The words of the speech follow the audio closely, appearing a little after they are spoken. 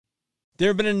There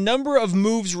have been a number of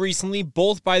moves recently,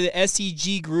 both by the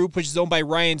SEG Group, which is owned by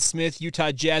Ryan Smith,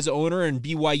 Utah Jazz owner and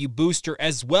BYU booster,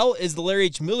 as well as the Larry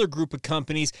H. Miller Group of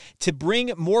companies to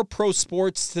bring more pro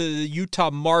sports to the Utah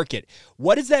market.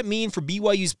 What does that mean for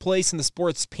BYU's place in the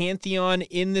sports pantheon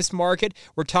in this market?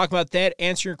 We're talking about that,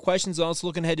 answering your questions, and also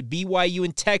looking ahead to BYU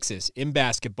in Texas in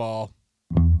basketball.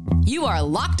 You are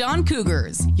Locked On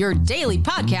Cougars, your daily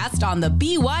podcast on the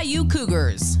BYU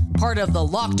Cougars, part of the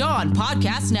Locked On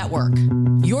Podcast Network,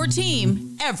 your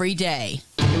team every day.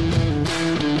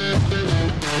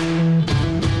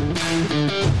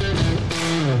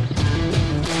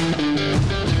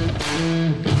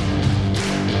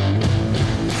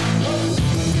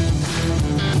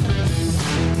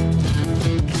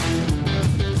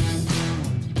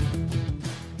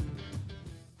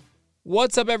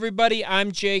 What's up, everybody?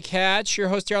 I'm Jake Hatch, your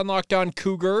host here on Locked On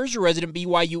Cougars, your resident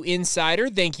BYU insider.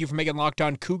 Thank you for making Locked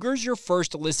On Cougars your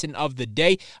first listen of the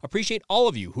day. Appreciate all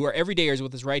of you who are everydayers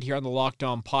with us right here on the Locked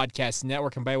On Podcast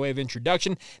Network. And by way of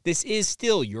introduction, this is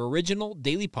still your original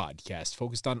daily podcast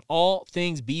focused on all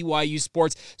things BYU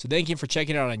sports. So thank you for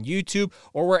checking it out on YouTube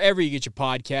or wherever you get your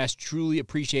podcast. Truly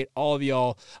appreciate all of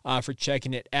y'all for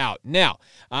checking it out. Now,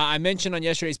 I mentioned on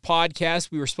yesterday's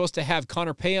podcast we were supposed to have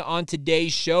Connor Paya on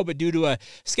today's show, but due to a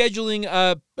scheduling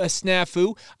a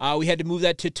snafu, we had to move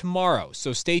that to tomorrow.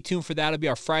 So stay tuned for that. It'll be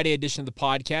our Friday edition of the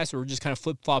podcast. We're just kind of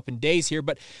flip-flopping days here,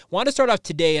 but want to start off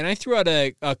today, and I threw out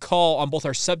a call on both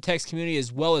our subtext community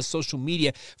as well as social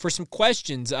media for some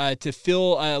questions to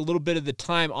fill a little bit of the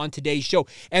time on today's show.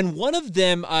 And one of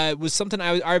them was something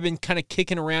I've been kind of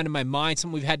kicking around in my mind,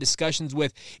 something we've had discussions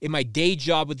with in my day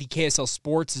job with the KSL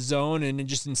Sports Zone and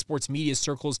just in sports media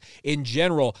circles in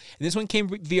general. And this one came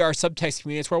via our subtext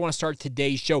community. That's where I want to start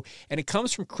today's show, and it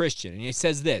comes from Christian, and he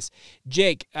says this: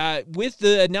 Jake, with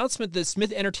the announcement that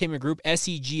Smith Entertainment Group,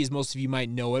 SEG as most of you might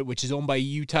know it, which is owned by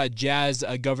Utah Jazz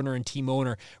governor and team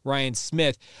owner Ryan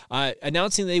Smith,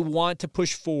 announcing they want to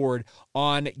push forward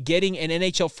on getting an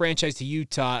NHL franchise to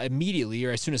Utah immediately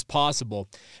or as soon as possible,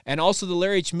 and also the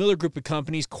Larry H. Miller Group of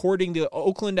companies courting the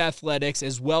Oakland Athletics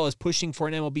as well as pushing for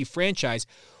an MLB franchise.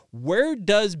 Where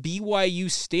does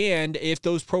BYU stand if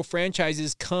those pro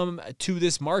franchises come to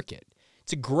this market?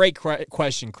 It's a great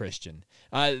question, Christian.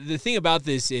 The thing about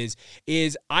this is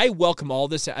I welcome all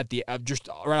this at the just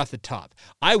right off the top.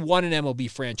 I want an MLB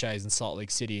franchise in Salt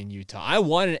Lake City in Utah. I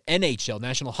want an NHL,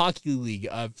 National Hockey League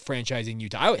franchise in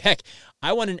Utah.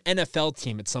 I want an NFL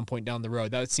team at some point down the road.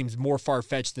 That seems more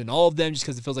far-fetched than all of them just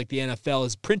because it feels like the NFL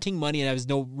is printing money and has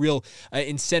no real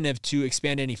incentive to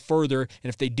expand any further. And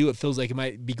if they do, it feels like it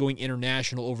might be going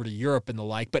international over to Europe and the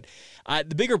like. But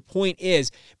the bigger point is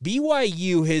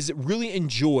BYU has really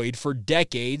enjoyed for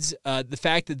decades the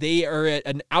fact that they are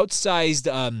an outsized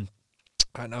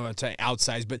I don't know what I'm saying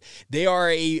outsized, but they are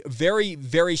a very,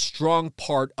 very strong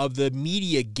part of the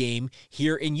media game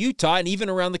here in Utah and even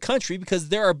around the country, because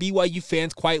there are BYU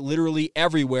fans quite literally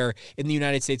everywhere in the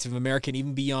United States of America and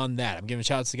even beyond that. I'm giving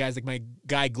shout outs to guys like my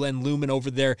guy Glenn Lumen over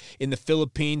there in the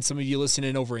Philippines, some of you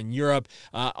listening over in Europe.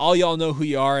 All y'all know who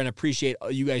you are and appreciate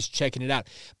you guys checking it out.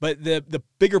 But the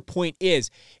bigger point is,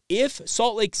 if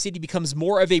Salt Lake City becomes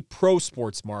more of a pro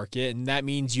sports market, and that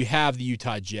means you have the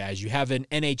Utah Jazz, you have an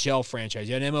NHL franchise,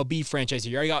 you have an MLB franchise,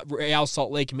 you already got Real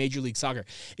Salt Lake and Major League Soccer.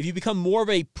 If you become more of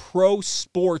a pro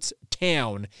sports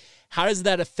town, how does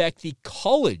that affect the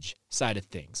college side of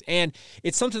things? And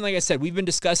it's something, like I said, we've been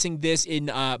discussing this in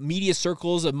media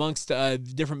circles amongst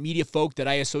different media folk that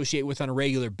I associate with on a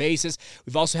regular basis.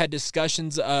 We've also had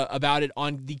discussions about it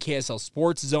on the KSL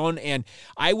Sports Zone, and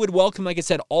I would welcome, like I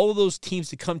said, all of those teams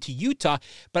to come to Utah,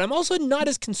 but I'm also not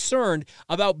as concerned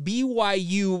about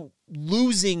BYU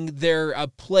losing their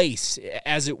place,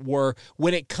 as it were,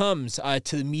 when it comes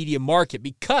to the media market,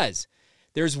 because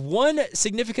there's one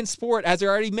significant sport, as I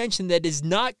already mentioned, that is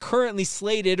not currently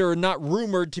slated or not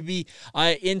rumored to be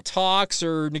in talks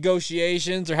or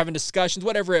negotiations or having discussions,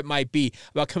 whatever it might be,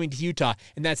 about coming to Utah,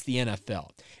 and that's the NFL.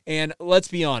 And let's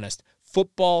be honest,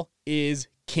 football is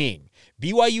king.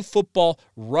 BYU football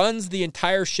runs the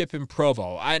entire ship in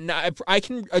Provo. I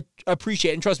can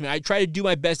appreciate, and trust me, I try to do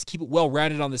my best to keep it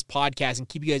well-rounded on this podcast and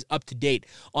keep you guys up to date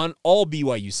on all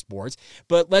BYU sports,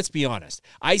 but let's be honest,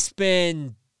 I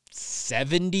spend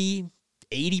 80%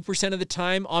 of the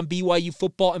time on BYU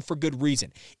football, and for good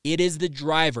reason. It is the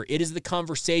driver. It is the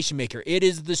conversation maker. It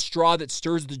is the straw that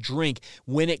stirs the drink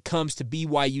when it comes to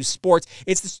BYU sports.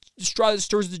 It's the straw that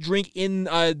stirs the drink in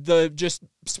the just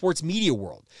sports media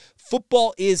world.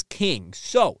 Football is king.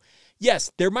 So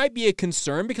yes, there might be a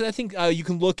concern because I think you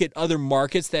can look at other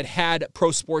markets that had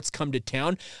pro sports come to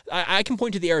town. I can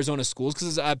point to the Arizona schools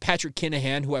because Patrick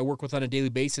Kinahan, who I work with on a daily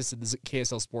basis at the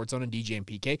KSL Sports Zone and DJ and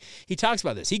PK, he talks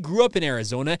about this. He grew up in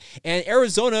Arizona, and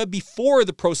Arizona, before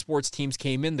the pro sports teams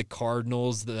came in, the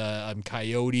Cardinals, the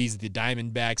Coyotes, the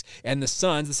Diamondbacks, and the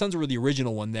Suns were the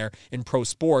original one there in pro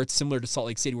sports, similar to Salt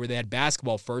Lake City where they had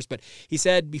basketball first. But he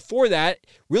said before that,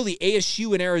 really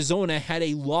ASU and Arizona had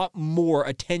a lot more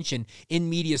attention in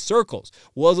media circles.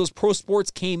 Well, as those pro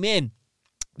sports came in,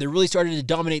 they really started to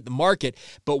dominate the market,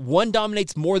 but one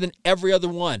dominates more than every other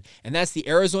one, and that's the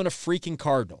Arizona freaking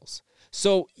Cardinals.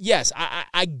 So, yes,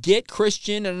 I get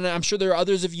Christian, and I'm sure there are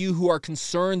others of you who are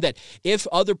concerned that if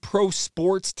other pro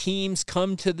sports teams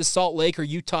come to the Salt Lake or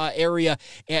Utah area,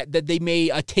 that they may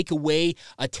take away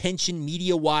attention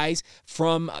media-wise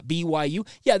from BYU.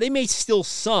 Yeah, they may still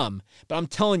some, but I'm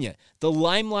telling you, the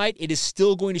limelight, it is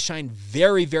still going to shine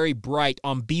very, very bright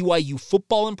on BYU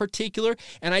football in particular,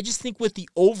 and I just think with the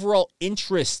overall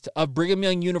interest of Brigham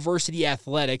Young University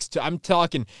athletics, I'm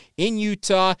talking in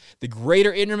Utah, the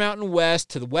greater Intermountain West,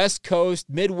 to the West Coast,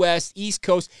 Midwest, East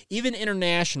Coast, even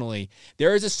internationally,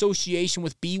 there is association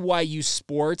with BYU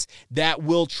sports that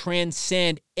will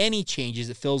transcend any changes,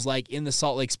 it feels like, in the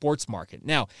Salt Lake sports market.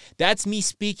 Now, that's me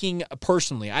speaking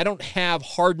personally. I don't have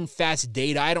hard and fast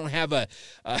data. I don't have a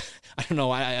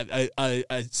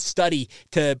study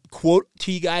to quote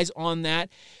to you guys on that,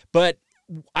 but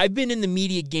I've been in the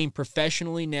media game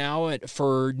professionally now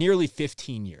for nearly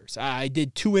 15 years. I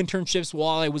did 2 internships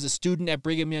while I was a student at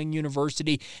Brigham Young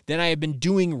University. Then I have been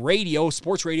doing radio,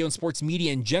 sports radio, and sports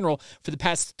media in general for the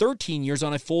past 13 years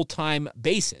on a full-time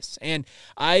basis. And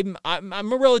I'm a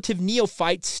relative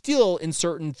neophyte still in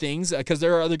certain things because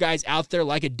there are other guys out there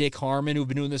like a Dick Harmon who've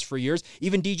been doing this for years,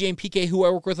 even DJ and PK who I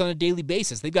work with on a daily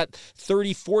basis. They've got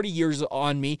 30, 40 years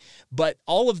on me, but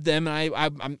all of them,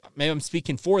 and maybe I'm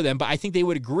speaking for them, but I think they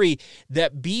would agree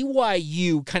that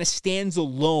BYU kind of stands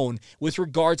alone with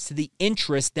regards to the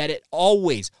interest that it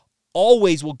always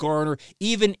will garner,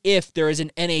 even if there is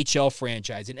an NHL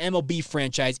franchise, an MLB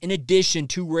franchise, in addition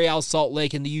to Real Salt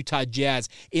Lake and the Utah Jazz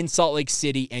in Salt Lake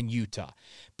City and Utah.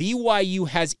 BYU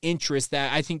has interest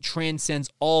that I think transcends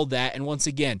all that. And once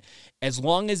again, as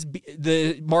long as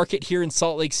the market here in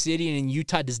Salt Lake City and in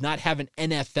Utah does not have an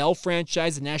NFL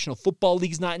franchise, the National Football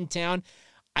League's not in town,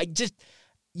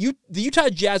 the Utah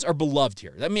Jazz are beloved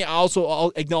here. I mean,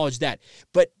 I'll acknowledge that.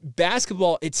 But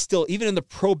basketball, it's still, even in the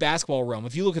pro basketball realm,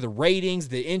 if you look at the ratings,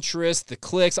 the interest, the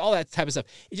clicks, all that type of stuff,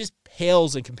 it just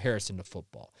pales in comparison to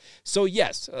football. So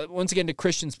yes, once again, to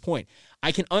Christian's point,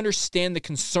 I can understand the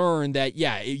concern that,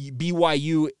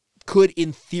 BYU could,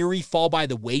 in theory, fall by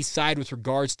the wayside with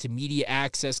regards to media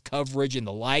access, coverage, and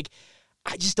the like.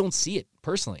 I just don't see it,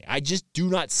 personally. I just do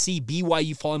not see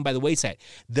BYU falling by the wayside.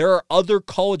 There are other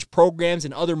college programs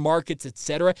and other markets,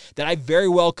 etc., that I very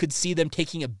well could see them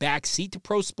taking a back seat to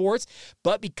pro sports,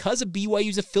 but because of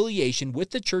BYU's affiliation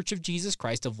with the Church of Jesus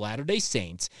Christ of Latter-day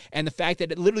Saints and the fact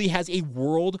that it literally has a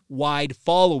worldwide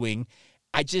following,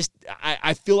 I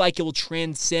feel like it will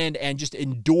transcend and just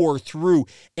endure through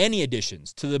any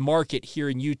additions to the market here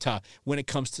in Utah when it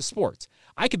comes to sports.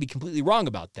 I could be completely wrong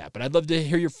about that, but I'd love to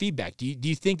hear your feedback. Do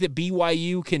you think that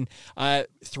BYU can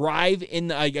thrive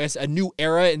in, I guess, a new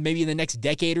era and maybe in the next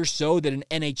decade or so that an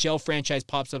NHL franchise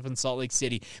pops up in Salt Lake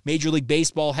City? Major League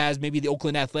Baseball has maybe the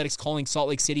Oakland Athletics calling Salt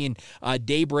Lake City and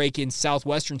Daybreak in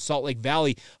southwestern Salt Lake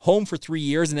Valley home for 3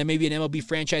 years, and then maybe an MLB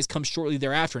franchise comes shortly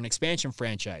thereafter, an expansion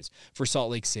franchise for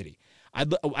Salt Lake City.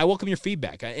 I welcome your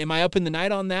feedback. Am I up in the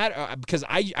night on that? Because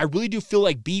I really do feel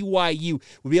like BYU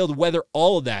will be able to weather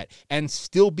all of that and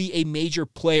still be a major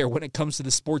player when it comes to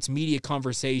the sports media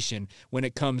conversation, when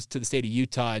it comes to the state of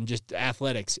Utah and just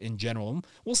athletics in general.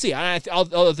 We'll see.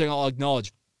 Other thing I'll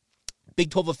acknowledge, Big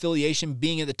 12 affiliation,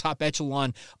 being at the top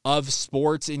echelon of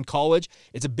sports in college,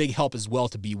 it's a big help as well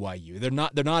to BYU. They're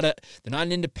not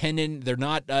an independent. They're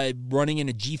not running in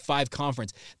a G5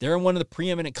 conference. They're in one of the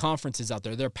preeminent conferences out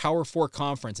there. They're a Power 4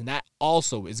 conference, and that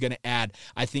also is going to add,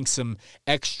 I think, some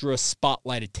extra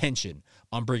spotlight attention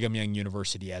on Brigham Young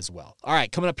University as well. All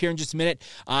right, coming up here in just a minute.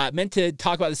 Meant to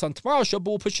talk about this on tomorrow's show,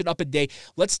 but we'll push it up a day.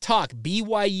 Let's talk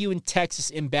BYU and Texas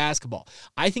in basketball.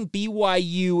 I think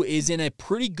BYU is in a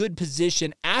pretty good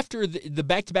position after the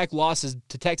back-to-back losses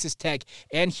to Texas Tech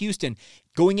and Houston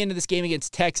going into this game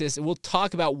against Texas, and we'll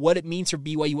talk about what it means for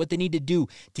BYU, what they need to do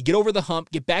to get over the hump,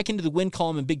 get back into the win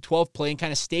column in Big 12 play, and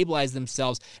kind of stabilize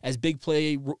themselves as Big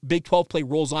 12 play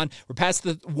rolls on. We're past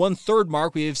the 1/3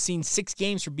 mark. We have seen 6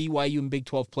 games for BYU in Big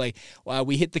 12 play.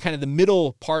 We hit the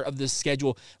middle part of the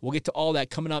schedule. We'll get to all that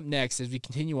coming up next as we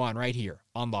continue on right here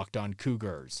on Locked On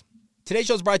Cougars. Today's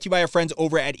show is brought to you by our friends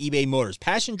over at eBay Motors.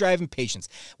 Passion, drive, and patience.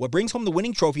 What brings home the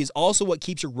winning trophy is also what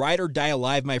keeps your ride or die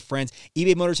alive, my friends.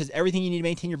 eBay Motors has everything you need to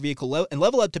maintain your vehicle and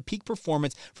level up to peak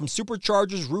performance, from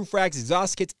superchargers, roof racks,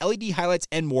 exhaust kits, LED highlights,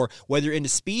 and more. Whether you're into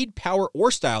speed, power, or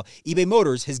style, eBay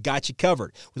Motors has got you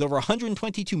covered. With over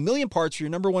 122 million parts for your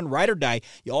number one ride or die,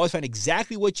 you'll always find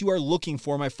exactly what you are looking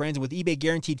for, my friends. And with eBay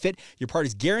Guaranteed Fit, your part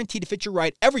is guaranteed to fit your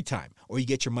ride every time, or you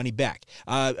get your money back.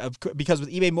 Because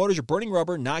with eBay Motors, you're burning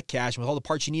rubber, not cash. With all the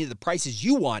parts you need at the prices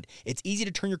you want, it's easy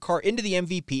to turn your car into the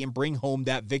MVP and bring home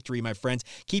that victory, my friends.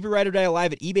 Keep your ride or die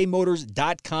alive at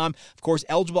ebaymotors.com. Of course,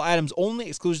 eligible items only,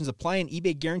 exclusions apply, and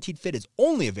eBay Guaranteed Fit is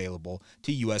only available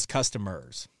to U.S.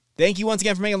 customers. Thank you once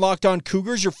again for making Locked On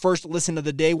Cougars your first listen of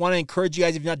the day. Want to encourage you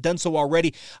guys, if you've not done so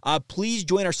already, please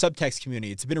join our subtext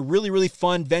community. It's been a really, really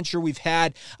fun venture we've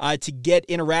had to get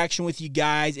interaction with you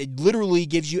guys. It literally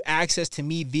gives you access to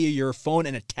me via your phone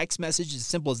and a text message, as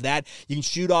simple as that. You can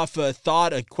shoot off a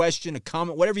thought, a question, a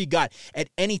comment, whatever you got at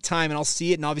any time, and I'll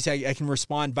see it, and obviously I can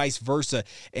respond vice versa.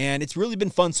 And it's really been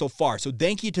fun so far. So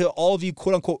thank you to all of you,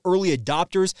 quote-unquote, early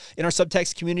adopters in our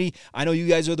subtext community. I know you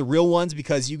guys are the real ones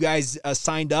because you guys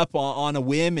signed up on a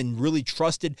whim and really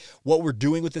trusted what we're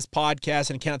doing with this podcast,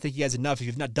 and I cannot thank you guys enough. If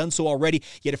you've not done so already,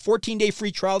 you get a 14-day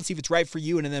free trial to see if it's right for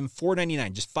you, and then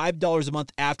 $4.99, just $5 a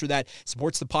month after that.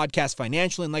 Supports the podcast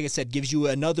financially, and like I said, gives you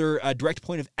another direct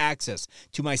point of access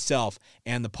to myself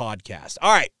and the podcast.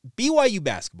 All right, BYU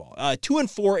basketball,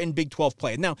 2-4 in Big 12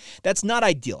 play. Now, that's not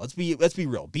ideal. Let's be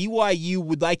real. BYU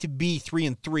would like to be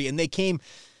 3-3, and they came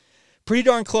pretty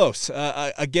darn close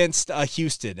against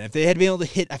Houston. If they had been able to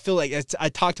hit, I feel like I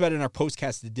talked about it in our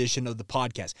postcast edition of the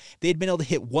podcast, they had been able to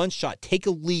hit one shot, take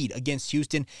a lead against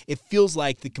Houston, it feels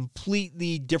like the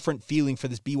completely different feeling for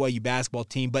this BYU basketball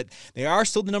team. But they are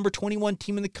still the number 21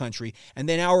 team in the country, and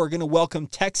then now we're going to welcome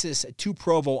Texas to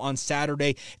Provo on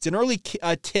Saturday. It's an early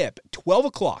tip, 12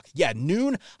 o'clock. Yeah,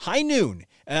 noon, high noon.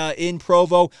 In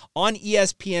Provo on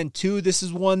ESPN2. This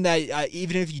is one that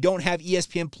even if you don't have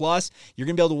ESPN Plus, you're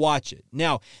going to be able to watch it.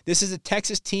 Now, this is a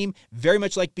Texas team, very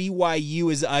much like BYU,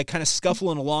 is kind of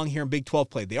scuffling along here in Big 12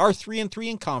 play. They are 3-3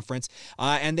 in conference,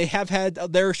 and they have had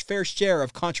their fair share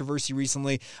of controversy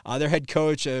recently. Their head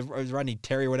coach, Rodney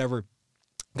Terry or whatever,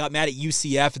 got mad at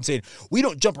UCF and saying, we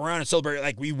don't jump around and celebrate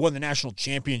like we won the national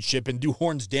championship and do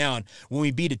horns down when we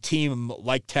beat a team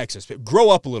like Texas. But grow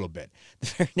up a little bit. The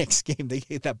very next game, they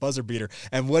hit that buzzer beater.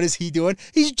 And what is he doing?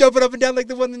 He's jumping up and down like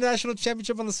they won the national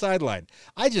championship on the sideline.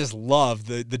 I just love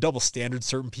the double standards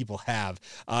certain people have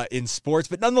in sports.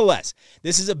 But nonetheless,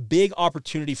 this is a big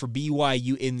opportunity for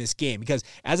BYU in this game because,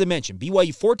 as I mentioned,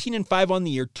 BYU 14-5 on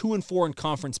the year, 2-4 in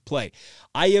conference play.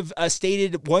 I have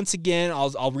stated once again,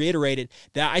 I'll reiterate it,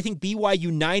 that I think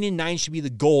BYU 9-9 should be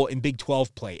the goal in Big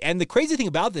 12 play. And the crazy thing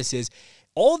about this is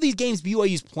all of these games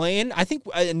BYU's playing, I think,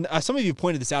 and some of you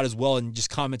pointed this out as well in just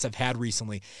comments I've had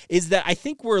recently, is that I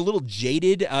think we're a little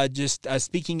jaded,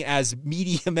 speaking as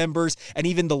media members and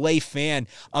even the lay fan,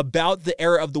 about the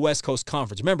era of the West Coast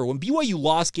Conference. Remember, when BYU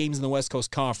lost games in the West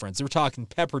Coast Conference, they were talking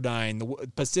Pepperdine, the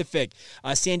Pacific,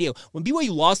 San Diego. When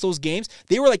BYU lost those games,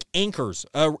 they were like anchors,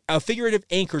 figurative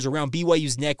anchors around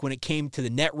BYU's neck when it came to the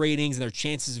net ratings and their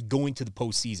chances of going to the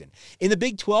postseason. In the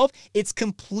Big 12, it's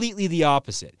completely the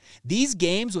opposite. These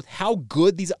games, with how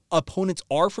good these opponents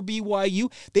are for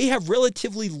BYU, they have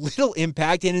relatively little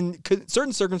impact, and in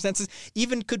certain circumstances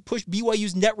even could push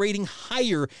BYU's net rating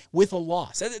higher with a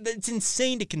loss. It's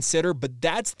insane to consider, but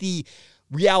that's the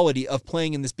reality of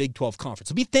playing in this Big 12 conference.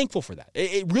 So be thankful for that.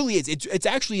 It really is. It's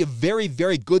actually a very,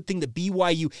 very good thing that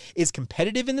BYU is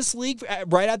competitive in this league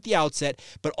right at the outset,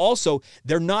 but also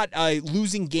they're not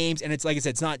losing games, and it's like I said,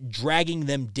 it's not dragging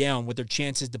them down with their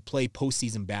chances to play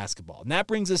postseason basketball. And that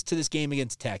brings us to this game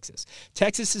against Texas.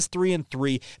 Texas is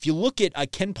 3-3. If you look at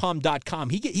KenPom.com,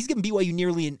 he's giving BYU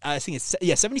nearly, I think it's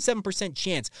 77%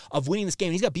 chance of winning this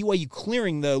game. He's got BYU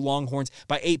clearing the Longhorns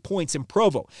by 8 points in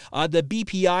Provo. The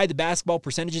BPI, the Basketball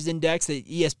Percentages Index that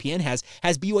ESPN has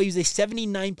BYU as a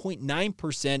 79.9%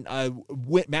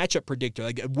 matchup predictor,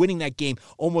 like winning that game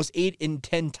almost 8 in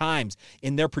 10 times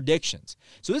in their predictions.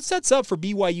 So it sets up for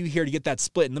BYU here to get that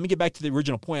split. And let me get back to the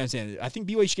original point I was saying. I think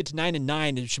BYU should get to 9-9,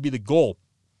 and it should be the goal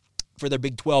for their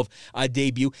Big 12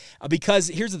 debut, because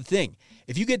here's the thing.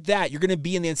 If you get that, you're going to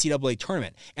be in the NCAA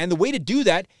tournament. And the way to do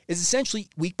that is essentially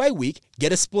week by week,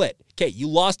 get a split. Okay, you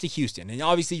lost to Houston, and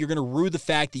obviously you're going to rue the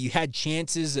fact that you had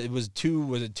chances. It was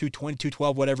 220,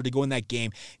 212, whatever, to go in that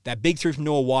game. That big three from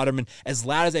Noah Waterman, as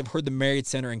loud as I've heard the Marriott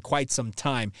Center in quite some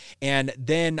time. And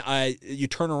then you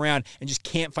turn around and just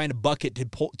can't find a bucket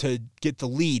to get the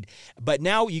lead. But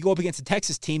now you go up against a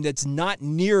Texas team that's not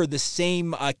near the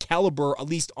same caliber, at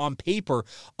least on paper,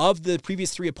 of the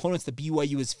previous three opponents that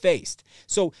BYU has faced.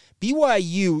 So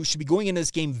BYU should be going into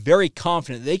this game very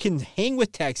confident they can hang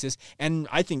with Texas, and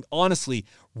I think, honestly,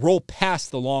 roll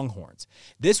past the Longhorns.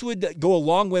 This would go a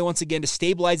long way, once again, to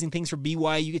stabilizing things for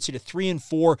BYU. Gets you to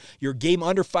 3-4, your game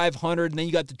under 500, and then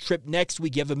you got the trip next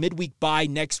week. You have a midweek bye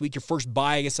next week, your first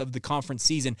bye, I guess, of the conference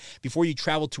season before you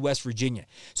travel to West Virginia.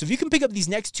 So if you can pick up these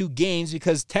next two games,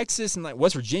 because Texas and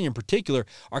West Virginia in particular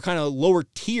are kind of lower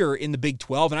tier in the Big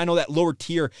 12, and I know that lower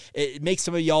tier, it makes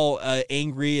some of y'all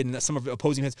angry, and some of the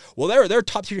opposing fans, well, they're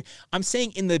top tier. I'm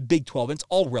saying in the Big 12, and it's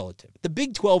all relative. The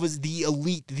Big 12 is the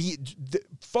elite, the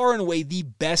far and away the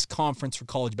best conference for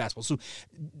college basketball. So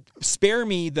spare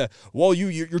me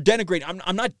you're denigrating.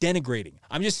 I'm not denigrating.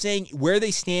 I'm just saying where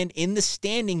they stand in the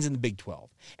standings in the Big 12.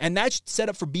 And that's set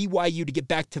up for BYU to get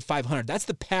back to 500. That's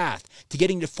the path to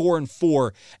getting to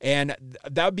 4-4. And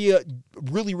that would be a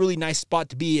really, really nice spot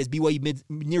to be as BYU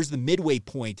nears the midway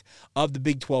point of the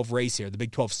Big 12 race here, the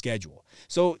Big 12 schedule.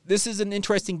 So this is an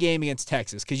interesting game against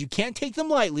Texas because you can't take them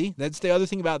lightly. That's the other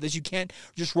thing about this. You can't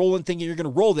just roll in thinking you're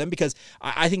going to roll them, because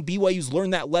I think BYU's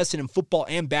learned that lesson in football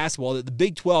and basketball, that the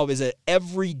Big 12 is an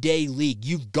everyday league.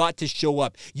 You've got to show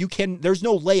up. There's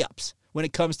no layups when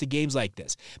it comes to games like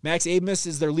this. Max Abmas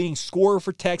is their leading scorer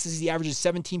for Texas. He averages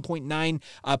 17.9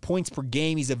 points per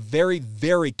game. He's a very,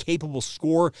 very capable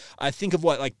scorer. Think of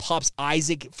what Pops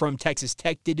Isaac from Texas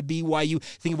Tech did to BYU.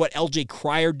 Think of what LJ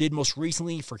Cryer did most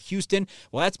recently for Houston.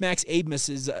 Well, that's Max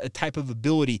Abmas' type of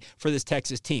ability for this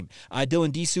Texas team.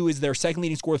 Dylan Disu is their second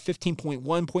leading scorer with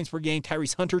 15.1 points per game.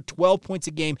 Tyrese Hunter, 12 points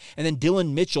a game. And then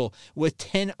Dylan Mitchell with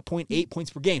 10.8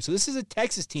 points per game. So this is a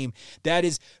Texas team that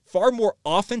is far more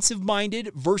offensive-minded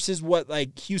versus what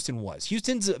Houston was.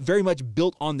 Houston's very much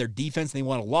built on their defense. They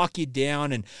want to lock you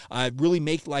down and really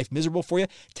make life miserable for you.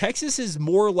 Texas is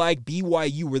more like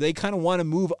BYU, where they kind of want to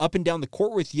move up and down the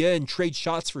court with you and trade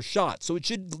shots for shots. So it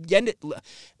should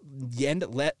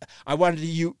I wanted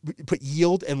to put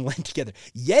yield and lend together.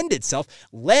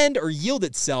 Lend or yield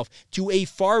itself to a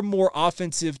far more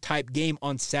offensive type game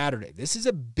on Saturday. This is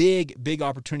a big, big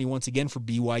opportunity once again for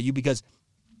BYU, because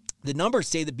the numbers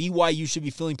say that BYU should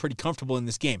be feeling pretty comfortable in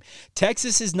this game.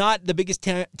 Texas is not the biggest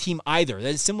team either. That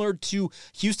is similar to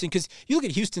Houston, because you look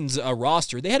at Houston's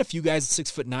roster, they had a few guys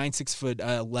 6'9",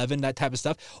 6'11", that type of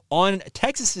stuff. On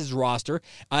Texas's roster,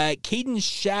 Caden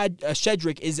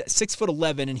Shedrick is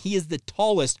 6'11", and he is the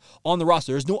tallest on the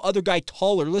roster. There's no other guy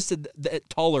listed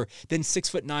taller than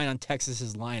 6'9" on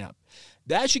Texas's lineup.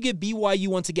 That should give BYU,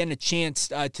 once again, a chance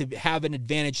to have an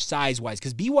advantage size-wise,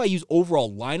 because BYU's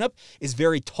overall lineup is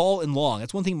very tall and long.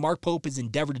 That's one thing Mark Pope has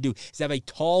endeavored to do, is have a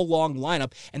tall, long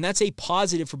lineup, and that's a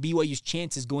positive for BYU's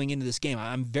chances going into this game.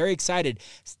 I'm very excited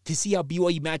to see how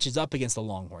BYU matches up against the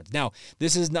Longhorns. Now,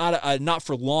 this is not a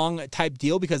not-for-long type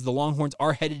deal, because the Longhorns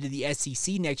are headed to the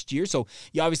SEC next year, so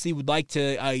you obviously would like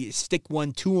to stick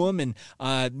one to them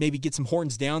and maybe get some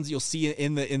horns down that you'll see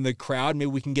in the crowd. Maybe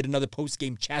we can get another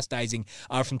post-game chastising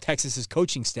from Texas's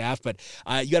coaching staff, but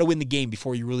you got to win the game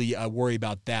before you really worry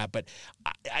about that. But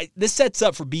this sets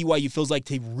up for BYU, feels like,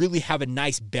 to really have a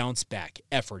nice bounce back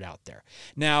effort out there.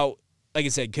 Now, like I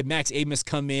said, could Max Abmas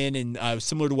come in and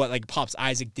similar to what Pops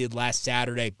Isaac did last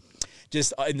Saturday,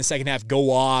 just in the second half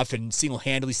go off and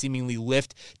single-handedly seemingly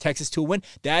lift Texas to a win?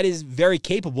 That is very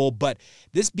capable, but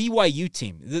this BYU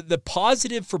team, the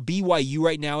positive for BYU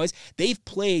right now is they've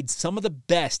played some of the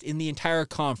best in the entire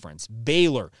conference.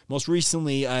 Baylor, most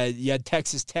recently, you had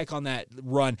Texas Tech on that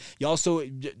run. You also...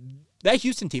 That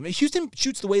Houston team, if Houston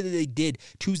shoots the way that they did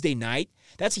Tuesday night,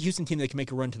 that's a Houston team that can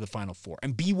make a run to the Final Four.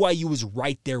 And BYU was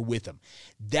right there with them.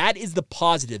 That is the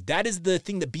positive. That is the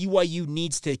thing that BYU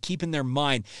needs to keep in their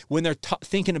mind when they're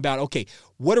thinking about, okay,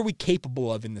 what are we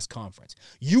capable of in this conference?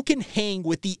 You can hang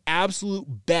with the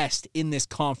absolute best in this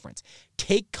conference.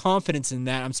 Take confidence in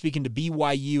that. I'm speaking to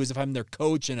BYU as if I'm their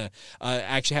coach and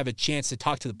actually have a chance to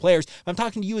talk to the players. I'm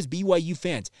talking to you as BYU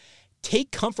fans.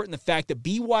 Take comfort in the fact that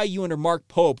BYU under Mark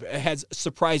Pope has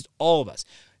surprised all of us.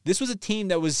 This was a team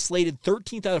that was slated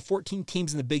 13th out of 14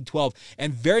 teams in the Big 12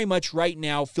 and very much right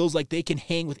now feels like they can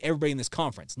hang with everybody in this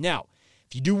conference. Now,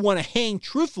 If you do want to hang,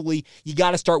 truthfully, you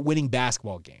got to start winning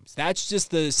basketball games. That's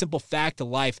just the simple fact of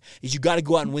life, is you got to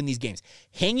go out and win these games.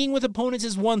 Hanging with opponents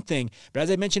is one thing, but as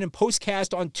I mentioned in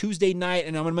postcast on Tuesday night,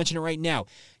 and I'm going to mention it right now,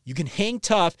 you can hang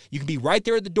tough, you can be right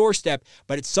there at the doorstep,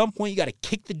 but at some point you got to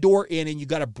kick the door in and you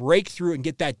got to break through and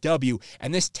get that W.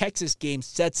 And this Texas game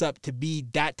sets up to be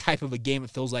that type of a game, it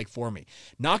feels like, for me.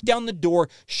 Knock down the door,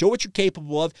 show what you're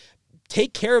capable of,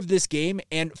 take care of this game,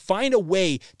 and find a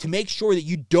way to make sure that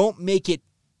you don't make it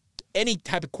any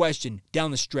type of question down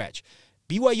the stretch.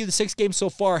 BYU, the 6 games so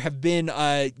far, have been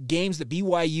games that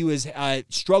BYU has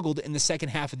struggled in the second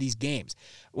half of these games.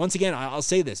 Once again, I'll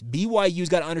say this. BYU's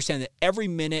got to understand that every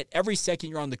minute, every second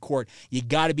you're on the court, you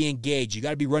got to be engaged. You got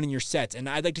to be running your sets. And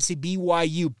I'd like to see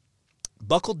BYU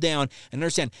buckle down and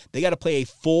understand they got to play a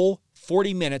full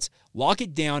 40 minutes, lock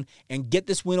it down, and get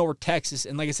this win over Texas.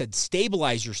 And like I said,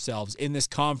 stabilize yourselves in this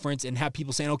conference and have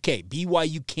people saying, okay,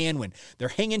 BYU can win. They're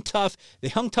hanging tough. They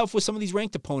hung tough with some of these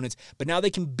ranked opponents, but now they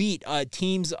can beat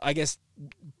teams, I guess,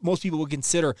 most people would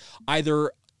consider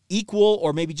either equal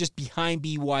or maybe just behind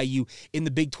BYU in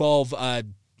the Big 12,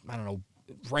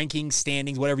 rankings,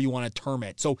 standings, whatever you want to term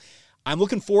it. So I'm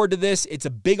looking forward to this. It's a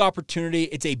big opportunity.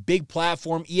 It's a big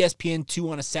platform.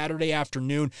 ESPN2 on a Saturday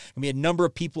afternoon. There'll be a number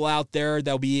of people out there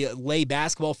that'll be lay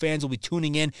basketball fans will be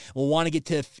tuning in. Will want to get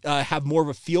to have more of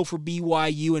a feel for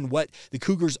BYU and what the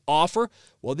Cougars offer.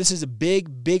 Well, this is a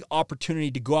big, big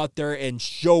opportunity to go out there and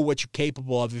show what you're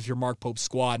capable of if you're Mark Pope's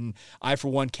squad. And I, for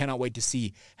one, cannot wait to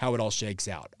see how it all shakes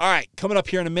out. All right, coming up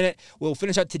here in a minute, we'll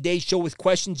finish out today's show with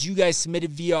questions you guys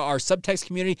submitted via our subtext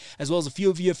community, as well as a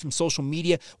few of you from social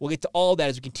media. We'll get to all that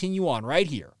as we continue on right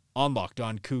here on Locked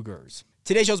On Cougars.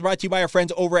 Today's show is brought to you by our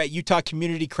friends over at Utah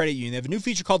Community Credit Union. They have a new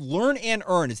feature called Learn and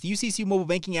Earn. It's the UCCU mobile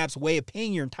banking app's way of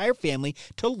paying your entire family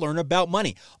to learn about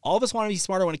money. All of us want to be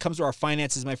smarter when it comes to our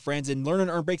finances, my friends, and Learn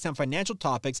and Earn breaks down financial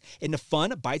topics into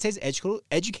fun, bite-sized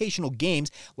educational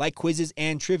games like quizzes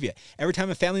and trivia. Every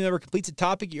time a family member completes a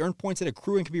topic, you earn points that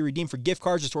accrue and can be redeemed for gift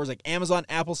cards to stores like Amazon,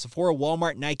 Apple, Sephora,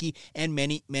 Walmart, Nike, and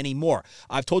many, many more.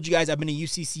 I've told you guys I've been a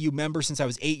UCCU member since I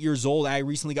was 8 years old. I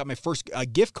recently got my first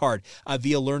gift card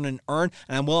via Learn and Earn,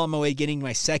 and I'm well on my way getting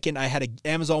my second. I had an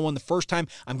Amazon one the first time.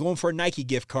 I'm going for a Nike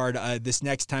gift card this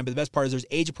next time. But the best part is there's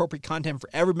age-appropriate content for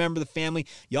every member of the family.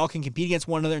 Y'all can compete against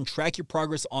one another and track your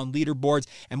progress on leaderboards.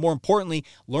 And more importantly,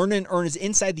 Learn and Earn is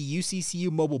inside the UCCU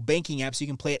mobile banking app, so you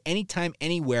can play it anytime,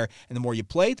 anywhere. And the more you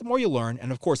play, the more you learn.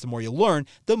 And of course, the more you learn,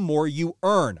 the more you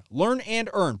earn. Learn and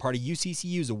Earn, part of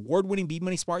UCCU's award-winning Be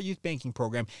Money Smart Youth Banking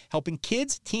Program, helping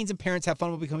kids, teens, and parents have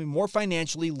fun while becoming more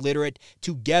financially literate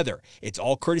together. It's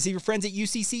all courtesy of your friends at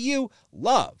UCCU.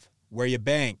 Love where you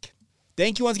bank.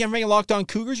 Thank you once again for making Locked On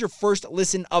Cougars your first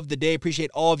listen of the day.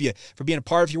 Appreciate all of you for being a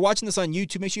part. If you're watching this on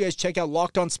YouTube, make sure you guys check out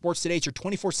Locked On Sports Today. It's your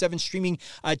 24/7 streaming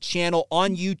channel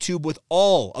on YouTube with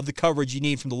all of the coverage you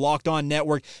need from the Locked On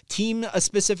Network.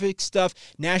 Team-specific stuff,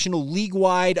 National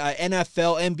League-wide,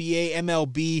 NFL, NBA,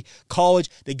 MLB, college.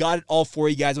 They got it all for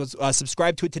you guys.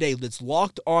 Subscribe to it today. It's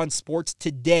Locked On Sports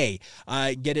Today.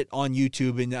 Get it on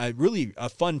YouTube, and really a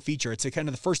fun feature. It's a kind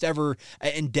of the first ever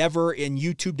endeavor in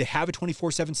YouTube to have a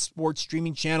 24/7 sports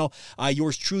streaming channel.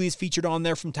 Yours truly is featured on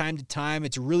there from time to time.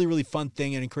 It's a really, really fun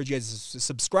thing, and I encourage you guys to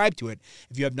subscribe to it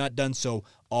if you have not done so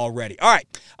already. All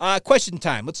right, question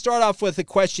time. Let's start off with a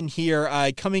question here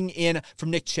coming in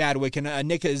from Nick Chadwick. And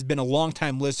Nick has been a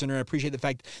long-time listener. I appreciate the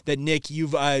fact that, Nick,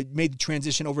 you've made the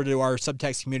transition over to our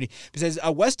subtext community. It says,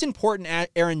 Weston Port and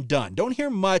Aaron Dunn. Don't hear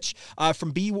much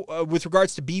with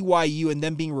regards to BYU and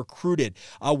them being recruited.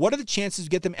 What are the chances to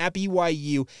get them at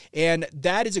BYU? And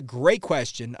that is a great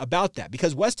question about that,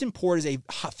 because Weston Port is a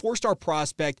 4-star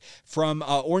prospect from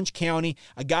Orange County,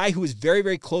 a guy who is very,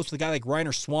 very close with a guy like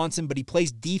Reiner Swanson, but he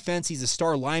plays defense. He's a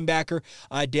star linebacker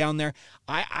down there.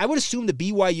 I would assume that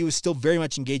BYU is still very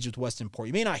much engaged with Weston Port.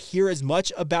 You may not hear as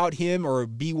much about him or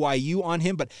BYU on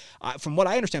him, but from what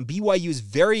I understand, BYU is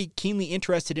very keenly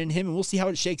interested in him, and we'll see how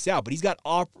it shakes out. But he's got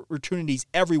opportunities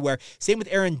everywhere. Same with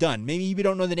Aaron Dunn. Maybe you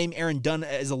don't know the name Aaron Dunn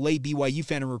as a lay BYU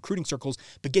fan in recruiting circles,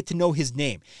 but get to know his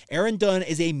name. Aaron Dunn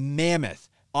is a mammoth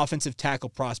offensive tackle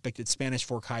prospect at Spanish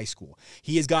Fork High School.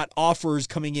 He has got offers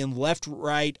coming in left,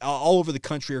 right, all over the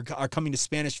country are coming to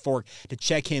Spanish Fork to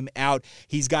check him out.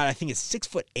 He's got, I think it's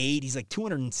 6'8". He's like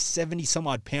 270 some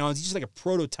odd pounds. He's just like a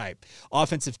prototype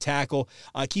offensive tackle.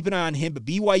 Keep an eye on him, but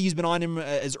BYU's been on him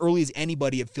as early as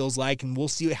anybody, it feels like, and we'll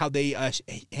see how they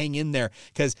hang in there,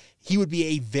 because he would be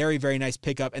a very, very nice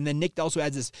pickup. And then Nick also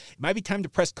adds this, it might be time to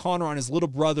press Connor on his little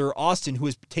brother, Austin, who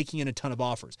is taking in a ton of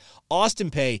offers.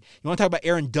 Austin Pay, you want to talk about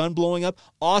Aaron Dunn blowing up?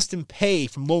 Austin Pay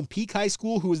from Lone Peak High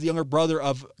School, who is the younger brother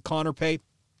of Connor Pay,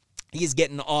 he is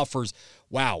getting offers.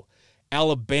 Wow.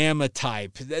 Alabama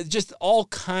type, just all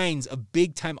kinds of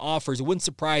big-time offers. It wouldn't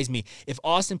surprise me if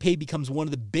Austin Peay becomes one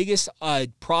of the biggest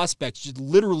prospects, just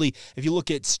literally, if you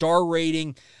look at star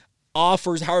rating,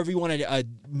 offers, however you want to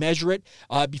measure it,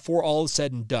 before all is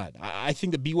said and done. I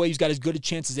think that BYU's got as good a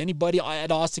chance as anybody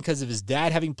at Austin because of his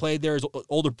dad having played there. His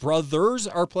older brothers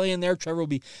are playing there. Trevor will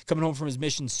be coming home from his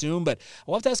mission soon, but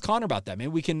we'll have to ask Connor about that. Maybe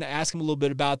we can ask him a little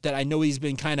bit about that. I know he's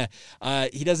been kind of,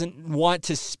 he doesn't want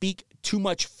to speak too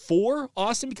much for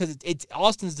Austin because it's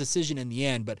Austin's decision in the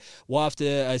end, but we'll have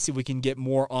to see if we can get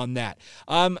more on that.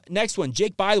 Next one,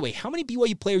 Jake, by the way, how many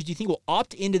BYU players do you think will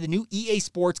opt into the new EA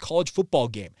Sports college football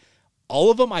game? All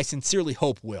of them, I sincerely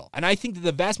hope will. And I think that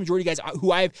the vast majority of guys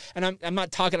who I've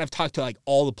talked to like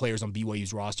all the players on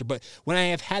BYU's roster, but when I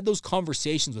have had those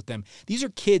conversations with them, these are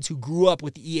kids who grew up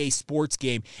with the EA Sports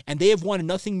game, and they have wanted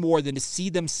nothing more than to see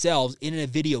themselves in a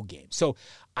video game. So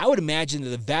I would imagine that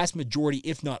the vast majority,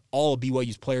 if not all of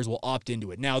BYU's players, will opt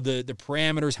into it. Now, the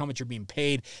parameters, how much you're being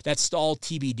paid, that's all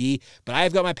TBD. But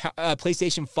I've got my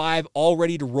PlayStation 5 all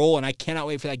ready to roll, and I cannot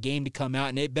wait for that game to come out,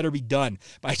 and it better be done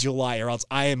by July, or else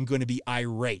I am going to be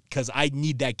irate because I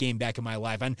need that game back in my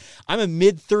life. I'm a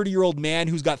mid-30-year-old man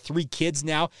who's got 3 kids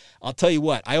now. I'll tell you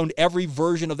what, I owned every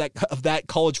version of that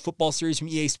college football series from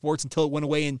EA Sports until it went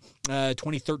away in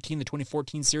 2013. The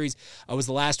 2014 series was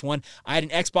the last one. I had an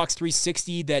Xbox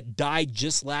 360 that died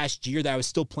just last year that I was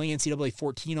still playing NCAA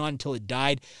 14 on until it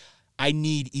died. I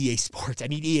need EA Sports. I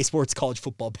need EA Sports college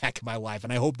football back in my life,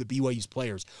 and I hope the BYU's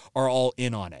players are all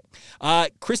in on it.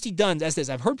 Christy Dunn says this: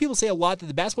 I've heard people say a lot that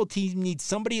the basketball team needs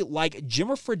somebody like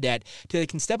Jimmer Fredette that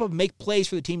can step up and make plays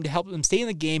for the team to help them stay in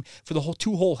the game for the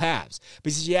whole halves.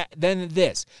 But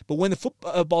when the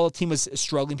football team was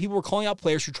struggling, people were calling out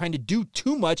players who were trying to do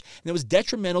too much, and it was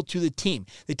detrimental to the team.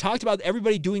 They talked about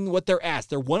everybody doing what they're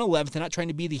asked. They're 111th and not trying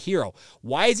to be the hero.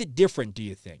 Why is it different, do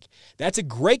you think? That's a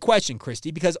great question, Christy,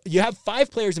 because you have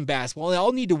 5 players in basketball. They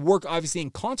all need to work, obviously, in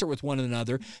concert with one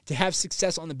another to have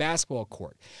success on the basketball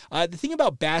court. The thing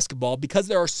about basketball, because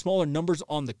there are smaller numbers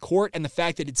on the court and the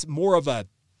fact that it's more of a,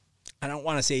 I don't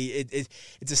want to say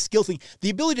it's a skill thing.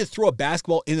 The ability to throw a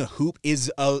basketball in a hoop is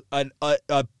a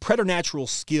preternatural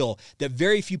skill that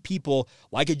very few people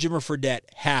like a Jimmer Fredette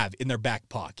have in their back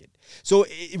pocket. So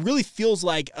it really feels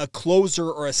like a closer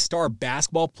or a star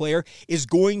basketball player is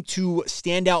going to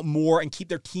stand out more and keep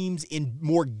their teams in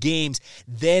more games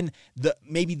than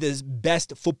maybe the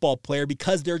best football player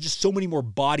because there are just so many more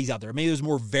bodies out there. Maybe there's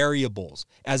more variables,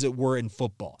 as it were, in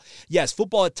football. Yes,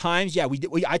 football at times, I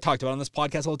talked about it on this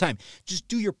podcast all the time. Just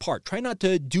do your part. Try not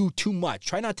to do too much.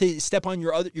 Try not to step on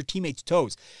your teammates'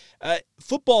 toes.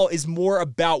 Football is more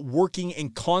about working in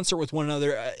concert with one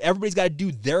another. Everybody's got to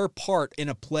do their part in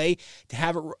a play to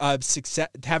have it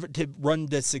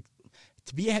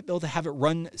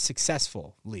run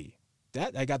successfully.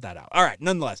 I got that out. All right,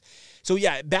 nonetheless. So,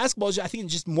 yeah, basketball is, I think,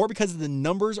 just more because the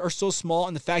numbers are so small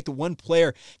and the fact that one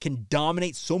player can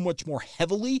dominate so much more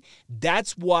heavily.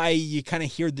 That's why you kind of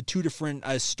hear the 2 different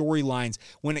storylines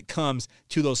when it comes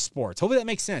to those sports. Hopefully that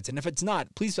makes sense. And if it's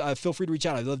not, please feel free to reach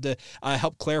out. I'd love to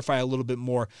help clarify a little bit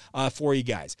more for you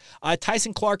guys.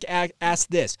 Tyson Clark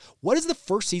asked this: what does the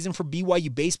first season for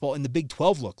BYU baseball in the Big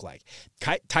 12 look like?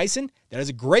 Tyson, that is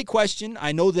a great question.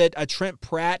 I know that Trent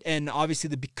Pratt and obviously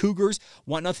the Cougars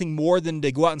want nothing more than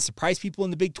to go out and surprise people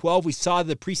in the Big 12. We saw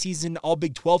the preseason All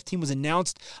Big 12 team was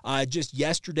announced just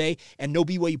yesterday, and no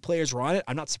BYU players were on it.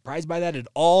 I'm not surprised by that at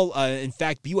all. In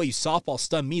fact, BYU softball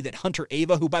stunned me that Hunter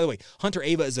Ava, who, by the way, Hunter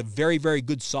Ava is a very, very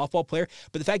good softball player,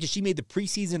 but the fact that she made the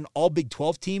preseason All Big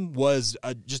 12 team was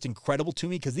just incredible to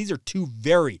me because these are 2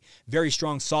 very, very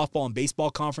strong softball and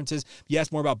baseball conferences. You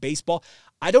ask more about baseball.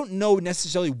 I don't know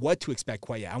necessarily what to expect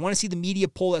quite yet. I want to see the media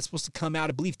poll that's supposed to come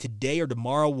out, I believe, today or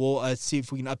tomorrow. We'll see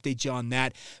if we can update you on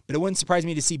that. But it wouldn't surprise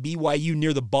me to see BYU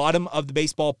near the bottom of the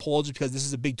baseball poll just because this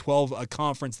is a Big 12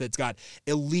 conference that's got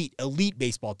elite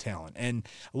baseball talent. And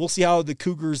we'll see how the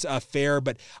Cougars fare.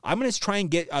 But I'm going to try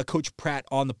and get Coach Pratt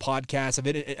on the podcast.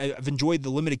 I've enjoyed the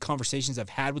limited conversations I've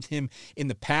had with him in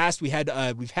the past.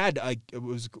 It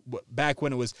was back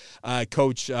when it was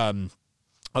Coach...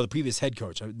 the previous head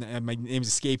coach. My name's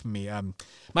escaping me.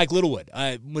 Mike Littlewood.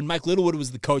 When Mike Littlewood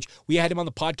was the coach, we had him on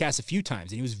the podcast a few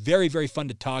times, and he was very, very fun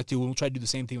to talk to, and we'll try to do the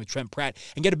same thing with Trent Pratt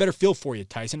and get a better feel for you,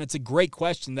 Tyson. It's a great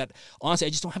question that, honestly, I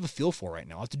just don't have a feel for right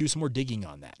now. I'll have to do some more digging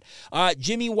on that.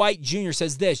 Jimmy White Jr.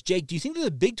 says this: Jake, do you think that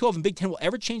the Big 12 and Big 10 will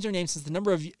ever change their names since the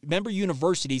number of member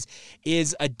universities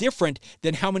is different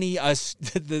than how many,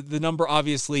 the number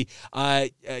obviously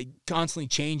constantly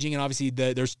changing, and obviously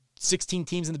there's 16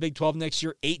 teams in the Big 12 next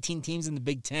year, 18 teams in the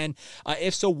Big 10?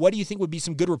 If so, what do you think would be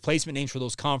some good replacement names for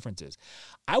those conferences?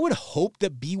 I would hope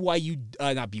that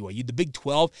the Big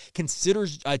 12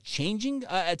 considers changing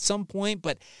at some point,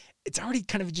 but it's already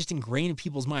kind of just ingrained in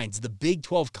people's minds. The Big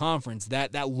 12 conference,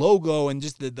 that logo and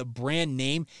just the brand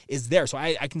name is there. So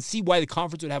I can see why the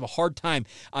conference would have a hard time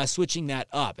switching that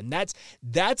up. And that's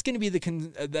going to be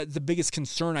the biggest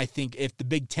concern, I think, if the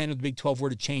Big 10 or the Big 12 were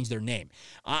to change their name.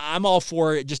 I'm all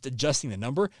for just adjusting the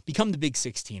number, become the Big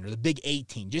 16 or the Big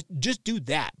 18. Just do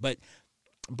that. But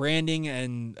branding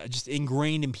and just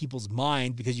ingrained in people's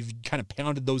mind because you've kind of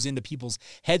pounded those into people's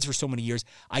heads for so many years.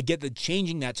 I get that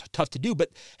changing that's tough to do,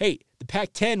 but hey, the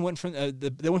Pac-10 went from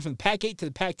the Pac-8 to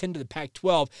the Pac-10 to the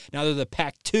Pac-12. Now they're the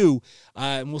Pac-2,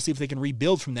 and we'll see if they can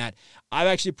rebuild from that.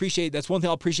 That's one thing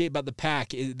I'll appreciate about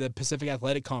the the Pacific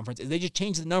Athletic Conference, is they just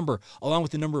changed the number along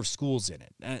with the number of schools in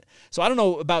it. So I don't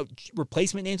know about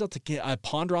replacement names. I'll have to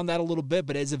ponder on that a little bit,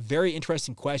 but it's a very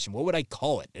interesting question. What would I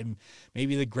call it? And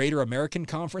maybe the Greater American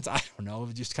Conference? I don't know.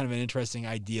 Just kind of an interesting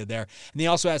idea there. And they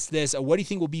also asked this, what do you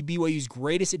think will be BYU's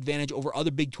greatest advantage over other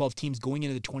Big 12 teams going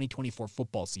into the 2024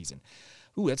 football season?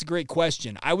 Ooh, that's a great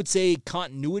question. I would say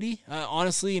continuity,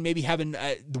 honestly, and maybe having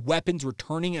the weapons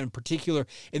returning, in particular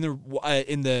in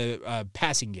the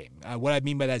passing game. What I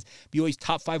mean by that is BYU's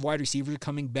top 5 wide receivers are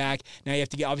coming back. Now you have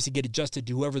to obviously get adjusted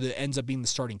to whoever ends up being the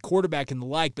starting quarterback and the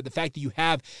like. But the fact that you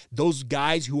have those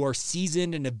guys who are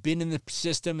seasoned and have been in the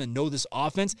system and know this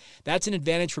offense, that's an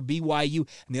advantage for BYU.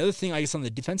 And the other thing, I guess, on the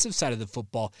defensive side of the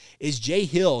football is Jay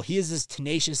Hill. He is as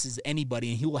tenacious as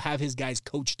anybody, and he will have his guys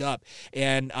coached up.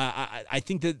 And I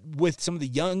think that with some of the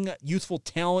young, youthful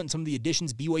talent and some of the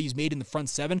additions BYU's made in the front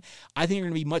seven, I think they're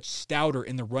going to be much stouter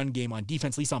in the run game on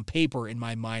defense, at least on paper in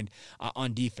my mind,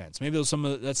 on defense. Maybe that's some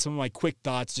of my quick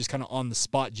thoughts, just kind of on the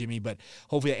spot, Jimmy, but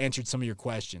hopefully I answered some of your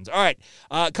questions. All right,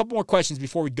 a couple more questions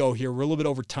before we go here. We're a little bit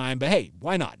over time, but hey,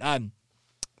 why not?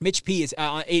 Mitch P is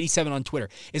 87 on Twitter.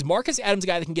 Is Marcus Adams a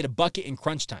guy that can get a bucket in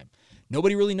crunch time?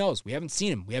 Nobody really knows. We haven't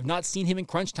seen him. We have not seen him in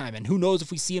crunch time, and who knows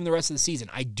if we see him the rest of the season.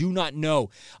 I do not know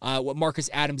what Marcus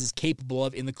Adams is capable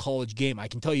of in the college game. I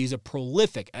can tell you he's an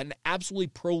absolutely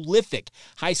prolific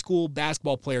high school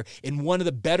basketball player in one of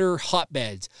the better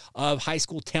hotbeds of high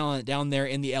school talent down there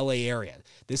in the LA area.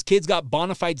 This kid's got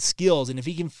bona fide skills, and if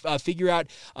he can figure out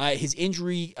his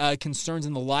injury concerns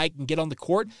and the like and get on the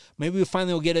court, maybe we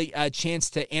finally will get a chance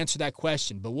to answer that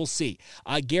question, but we'll see.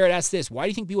 Garrett asked this, why do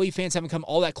you think BYU fans haven't come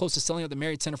all that close to selling out the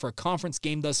Marriott Center for a conference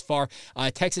game thus far?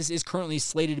 Texas is currently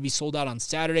slated to be sold out on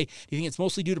Saturday. Do you think it's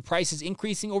mostly due to prices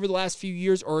increasing over the last few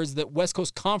years, or is the West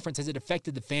Coast Conference, has it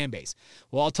affected the fan base?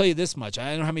 Well, I'll tell you this much. I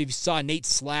don't know how many of you saw Nate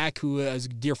Slack, who is a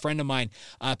dear friend of mine,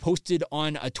 posted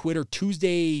on Twitter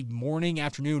Tuesday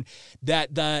afternoon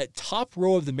that the top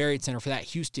row of the Marriott Center for that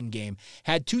Houston game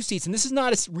had 2 seats, and this is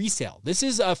not a resale. This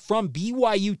is from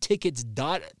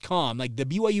BYUtickets.com, like the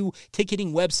BYU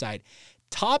ticketing website.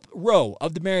 Top row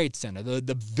of the Marriott Center,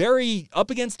 the very up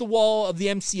against the wall of the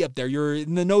MC up there, you're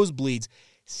in the nosebleeds,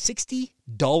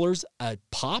 $60 a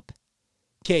pop?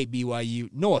 Okay, BYU,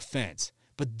 no offense,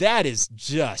 but that is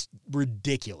just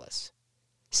ridiculous.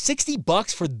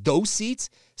 $60 for those seats?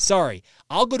 Sorry,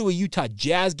 I'll go to a Utah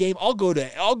Jazz game. I'll go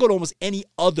to almost any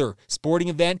other sporting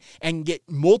event and get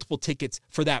multiple tickets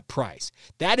for that price.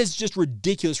 That is just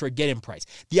ridiculous for a get-in price.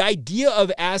 The idea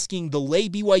of asking the lay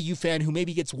BYU fan who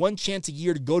maybe gets one chance a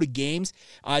year to go to games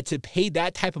to pay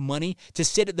that type of money to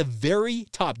sit at the very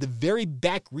top, the very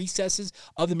back recesses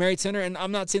of the Marriott Center, and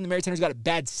I'm not saying the Marriott Center's got a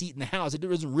bad seat in the house. It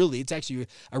doesn't really. It's actually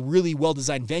a really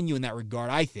well-designed venue in that regard,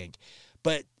 I think.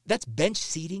 But that's bench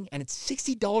seating, and it's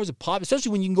 $60 a pop,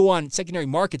 especially when you can go on secondary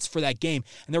markets for that game.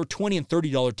 And there were $20 and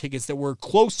 $30 tickets that were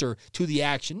closer to the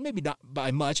action, maybe not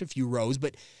by much, a few rows,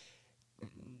 but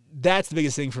that's the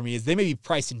biggest thing for me is they may be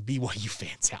pricing BYU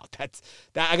fans out.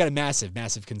 I got a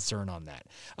massive concern on that.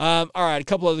 All right, a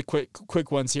couple other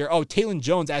quick ones here. Oh, Talon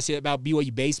Jones asked you about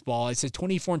BYU baseball. He says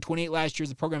 24 and 28 last year.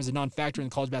 The program is a non-factor in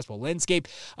the college basketball landscape.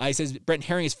 He says Brent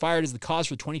Herring is fired as the cause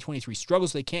for the 2023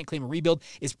 struggles, so they can't claim a rebuild.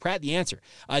 Is Pratt the answer?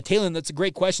 Talon, that's a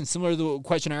great question, similar to the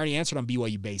question I already answered on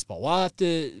BYU baseball. We'll have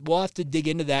to dig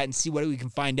into that and see what we can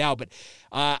find out. But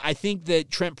I think that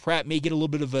Trent Pratt may get a little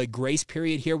bit of a grace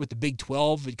period here with the Big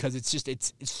 12 because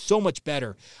it's so much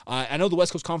better. I know the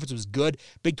West Coast Conference was good.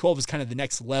 Big 12 is kind of the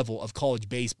next level of college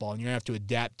baseball, and you're going to have to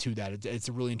adapt to that. It's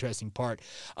a really interesting part.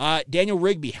 Daniel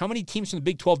Rigby, how many teams from the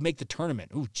Big 12 make the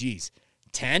tournament? Ooh, geez.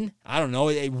 10? I don't know.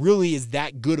 It really is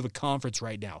that good of a conference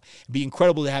right now. It'd be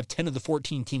incredible to have 10 of the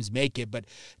 14 teams make it, but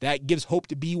that gives hope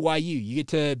to BYU. You get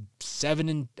to 7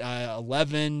 and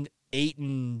 11, 8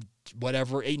 and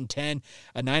whatever, 8 and 10,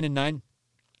 9 and 9.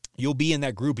 you'll be in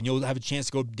that group and you'll have a chance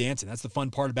to go dancing. That's the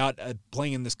fun part about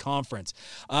playing in this conference.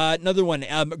 Another one,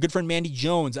 good friend Mandy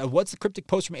Jones. What's the cryptic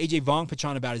post from AJ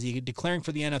Vongpachon about? Is he declaring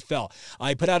for the NFL?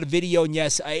 I put out a video, and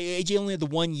yes, AJ only had the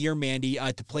 1 year, Mandy,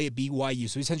 to play at BYU.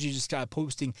 So he's essentially just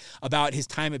posting about his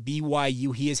time at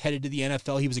BYU. He is headed to the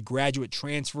NFL. He was a graduate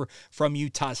transfer from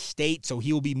Utah State, so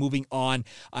he will be moving on,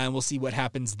 and we'll see what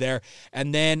happens there.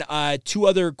 And then 2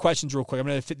 other questions real quick. I'm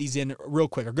going to fit these in real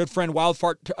quick. Our good friend Wild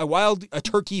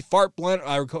Turkey Fart Blunt,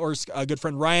 of course, good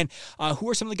friend Ryan. Who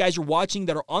are some of the guys you're watching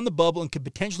that are on the bubble and could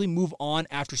potentially move on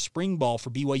after spring ball for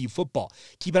BYU football?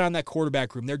 Keep an eye on that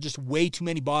quarterback room. There are just way too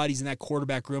many bodies in that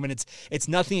quarterback room, and it's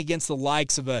nothing against the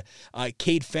likes of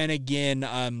Cade Fennegan,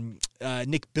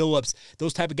 Nick Billups,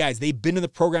 those type of guys. They've been in the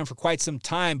program for quite some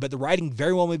time, but the writing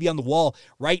very well may be on the wall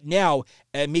right now,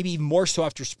 and maybe even more so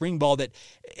after spring ball, that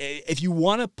if you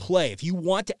want to play, if you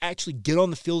want to actually get on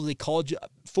the field as a college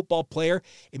football player,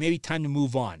 it may be time to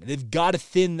move on. They've got to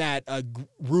thin that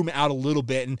room out a little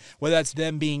bit, and whether that's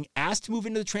them being asked to move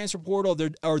into the transfer portal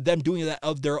or them doing that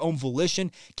of their own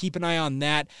volition, keep an eye on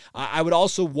that. I would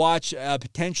also watch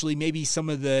potentially maybe some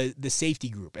of the safety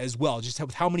group as well, just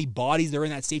with how many bodies they're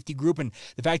in that safety group and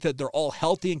the fact that they're all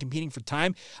healthy and competing for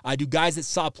time. Do guys that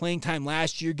saw playing time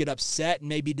last year get upset and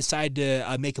maybe decide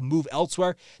to make a move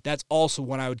elsewhere? That's also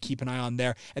one I would keep an eye on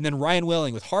there. And then Ryan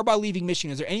Willing, with Harbaugh leaving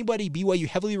Michigan, is there anybody BYU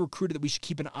heavily recruited that we should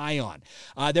keep an eye on?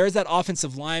 There is that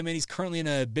offensive lineman. He's currently in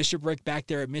a bishopric back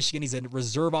there at Michigan. He's a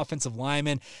reserve offensive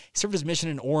lineman. He served his mission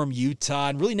in Orem, Utah,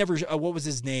 and really never, what was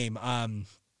his name?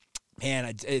 Man,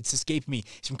 it's escaped me.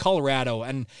 He's from Colorado,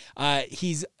 and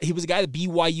he was a guy that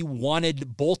BYU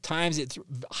wanted both times at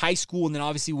high school, and then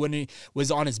obviously when he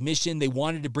was on his mission, they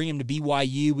wanted to bring him to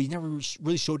BYU. He never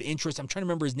really showed interest. I'm trying to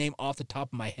remember his name off the top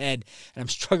of my head, and I'm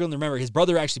struggling to remember. His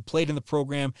brother actually played in the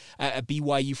program at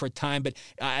BYU for a time, but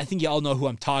I think you all know who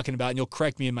I'm talking about, and you'll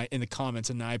correct me in the comments,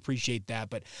 and I appreciate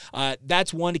that. But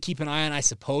that's one to keep an eye on, I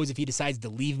suppose, if he decides to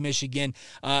leave Michigan.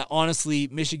 Honestly,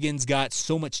 Michigan's got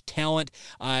so much talent.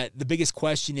 The biggest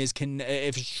question is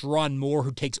if it's Sharon Moore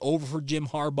who takes over for Jim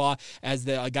Harbaugh as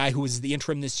the guy who was the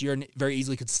interim this year and very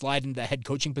easily could slide into that head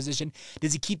coaching position,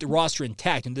 does he keep the roster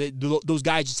intact? And those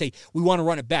guys just say, we want to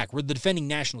run it back. We're the defending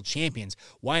national champions.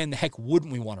 Why in the heck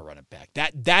wouldn't we want to run it back?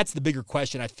 That's the bigger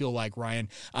question, I feel like, Ryan,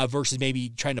 versus maybe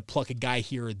trying to pluck a guy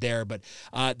here or there. But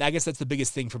I guess that's the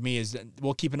biggest thing for me is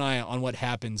we'll keep an eye on what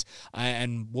happens,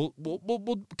 and we'll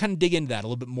kind of dig into that a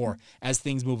little bit more as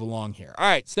things move along here. All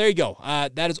right, so there you go.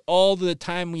 That is all the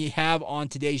time we have on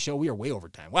today's show. We are way over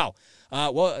time. Wow.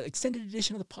 Extended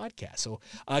edition of the podcast. So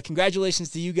congratulations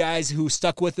to you guys who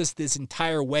stuck with us this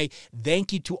entire way.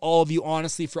 Thank you to all of you,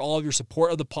 honestly, for all of your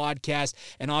support of the podcast.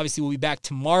 And obviously, we'll be back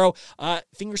tomorrow.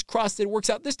 Fingers crossed that it works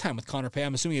out this time with Connor Pay.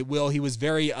 I'm assuming it will. He was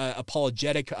very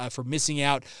apologetic for missing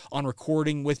out on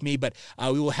recording with me. But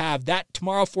we will have that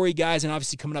tomorrow for you guys. And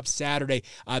obviously, coming up Saturday,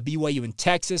 BYU in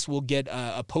Texas. We'll get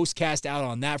a postcast out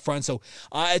on that front. So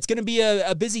it's going to be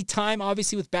a busy time,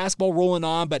 obviously, with basketball rolling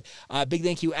on. But big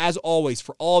thank you, as always,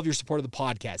 for all of your support of the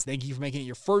podcast. Thank you for making it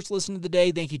your first listen of the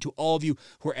day. Thank you to all of you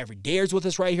who are everydayers with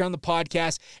us right here on the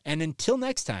podcast. And until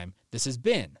next time, this has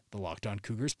been the Locked On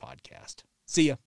Cougars podcast. See ya.